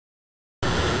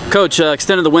Coach,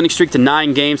 extended the winning streak to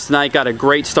 9 games tonight. Got a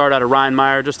great start out of Ryan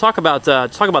Meyer. Just talk about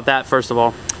that first of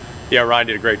all. Yeah, Ryan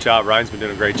did a great job. Ryan's been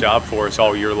doing a great job for us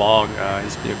all year long.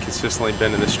 He's consistently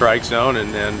been in the strike zone,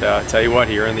 and tell you what,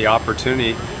 he earned the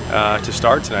opportunity to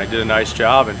start tonight. Did a nice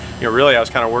job, and really, I was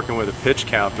kind of working with a pitch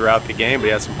count throughout the game, but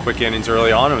he had some quick innings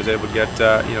early on and was able to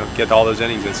get all those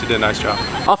innings in. So he did a nice job.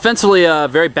 Offensively,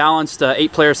 very balanced.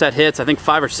 8 players had hits. I think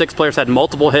 5 or 6 players had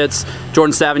multiple hits.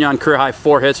 Jordan Savignon, career high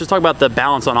 4 hits. Just talk about the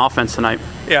balance on offense tonight.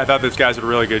 Yeah, I thought those guys did a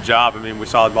really good job. I mean, we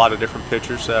saw a lot of different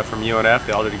pitchers from UNF.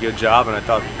 They all did a good job, and I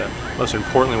thought that most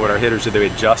importantly, what our hitters did, they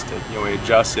adjusted. We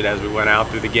adjusted as we went out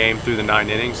through the game, through the 9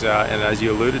 innings, and as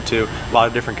you alluded to, a lot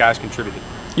of different guys contributed.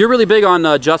 You're really big on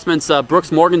adjustments.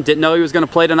 Brooks Morgan didn't know he was going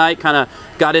to play tonight. Kind of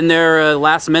got in there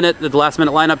last minute, the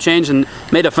last-minute lineup change, and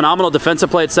made a phenomenal defensive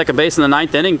play at second base in the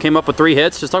 9th inning. Came up with 3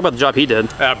 hits. Just talk about the job he did.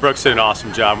 Brooks did an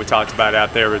awesome job. We talked about it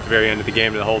out there at the very end of the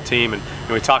game to the whole team, and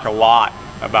we talk a lot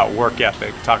about work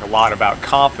ethic. We talk a lot about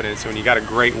confidence. When you got a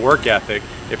great work ethic,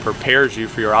 it prepares you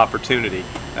for your opportunity.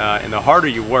 And the harder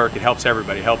you work, it helps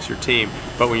everybody, it helps your team.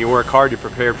 But when you work hard, you're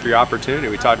prepared for your opportunity.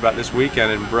 We talked about this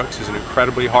weekend, and Brooks is an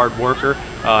incredibly hard worker.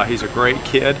 He's a great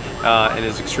kid and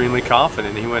is extremely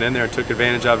confident. He went in there and took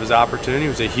advantage of his opportunity. It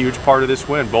was a huge part of this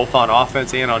win, both on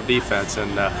offense and on defense.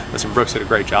 And listen, Brooks did a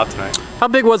great job tonight. How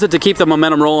big was it to keep the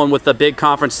momentum rolling with the big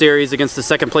conference series against the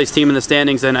second-place team in the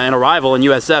standings and a rival in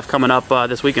USF coming up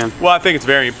this weekend? Well, I think it's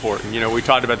very important. We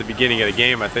talked about the beginning of the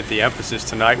game. I think the emphasis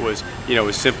tonight was,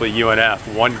 was simply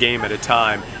UNF, one game at a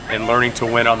time, and learning to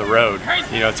win on the road.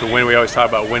 To win, we always talk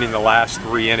about winning the last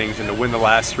 3 innings, and to win the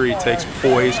last 3 takes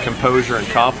poise, composure, and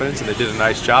confidence, and they did a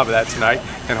nice job of that tonight,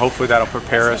 and hopefully that'll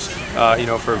prepare us,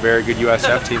 for a very good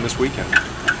USF team this weekend.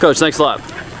 Coach, thanks a lot.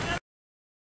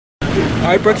 All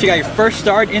right, Brooks, you got your first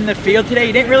start in the field today.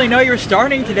 You didn't really know you were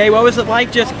starting today. What was it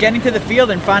like just getting to the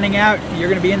field and finding out you're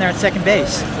going to be in there at second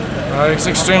base? It's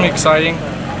extremely exciting.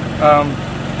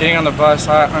 Getting on the bus,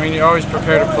 I mean, you're always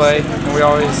prepared to play, and we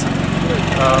always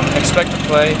expect to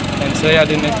play. And today I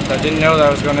didn't know that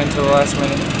I was going into the last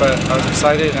minute, but I was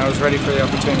excited and I was ready for the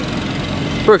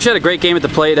opportunity. Brooks, you had a great game at the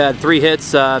plate. Had 3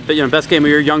 hits, but best game of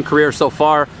your young career so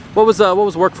far. What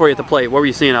was work for you at the plate? What were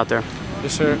you seeing out there?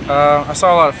 Yes, sir. I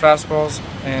saw a lot of fastballs,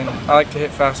 and I like to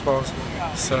hit fastballs.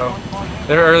 So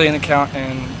they're early in the count,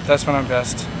 and that's when I'm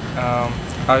best.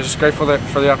 I was just grateful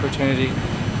for the opportunity,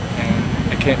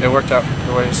 and it worked out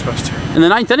the way it was supposed to. In the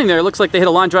 9th inning there, it looks like they hit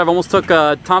a line drive, almost took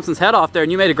Thompson's head off there,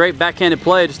 and you made a great backhanded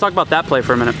play. Just talk about that play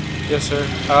for a minute. Yes, sir.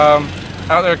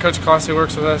 Out there, Coach Cossie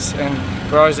works with us,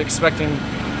 and we're always expecting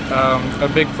a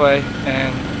big play,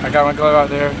 and I got my glove out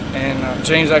there, and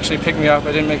James actually picked me up.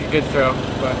 I didn't make a good throw,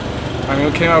 but I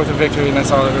mean, we came out with a victory, and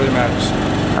that's all that really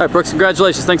matters. All right, Brooks,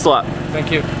 congratulations. Thanks a lot.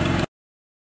 Thank you.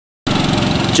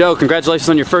 Joe, congratulations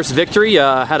on your first victory.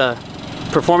 Had a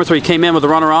performance where you came in with a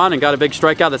runner on and got a big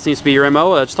strikeout. That seems to be your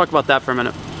MO. Just talk about that for a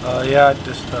minute. Yeah,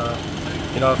 just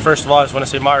first of all, I just want to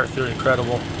say Meyer threw it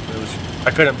incredible.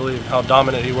 I couldn't believe how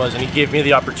dominant he was, and he gave me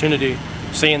the opportunity.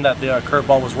 Seeing that the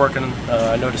curveball was working,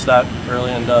 I noticed that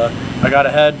early, and I got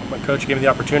ahead. My coach gave me the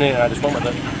opportunity, and I just went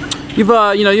with it. You've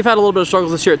had a little bit of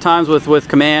struggles this year at times with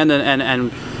command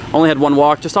and only had 1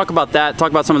 walk. Just talk about that.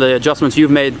 Talk about some of the adjustments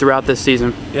you've made throughout this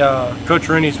season. Yeah, Coach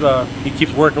Rooney's he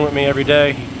keeps working with me every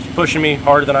day. He's pushing me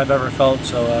harder than I've ever felt.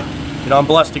 So I'm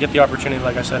blessed to get the opportunity,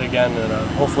 like I said again, and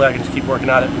hopefully I can just keep working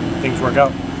at it and things work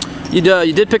out. You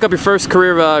did pick up your first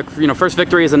career, first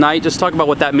victory as a Knight. Just talk about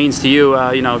what that means to you.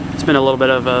 It's been a little bit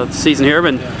of a season here,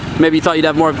 but maybe you thought you'd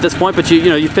have more at this point, but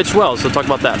you pitched well. So talk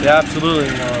about that. Yeah, absolutely.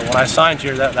 When I signed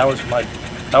here, that was my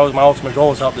ultimate goal,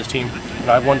 was to help this team.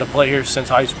 I've wanted to play here since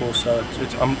high school, so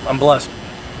I'm blessed.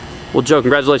 Well, Joe,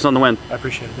 congratulations on the win. I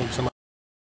appreciate it. Thank you so much.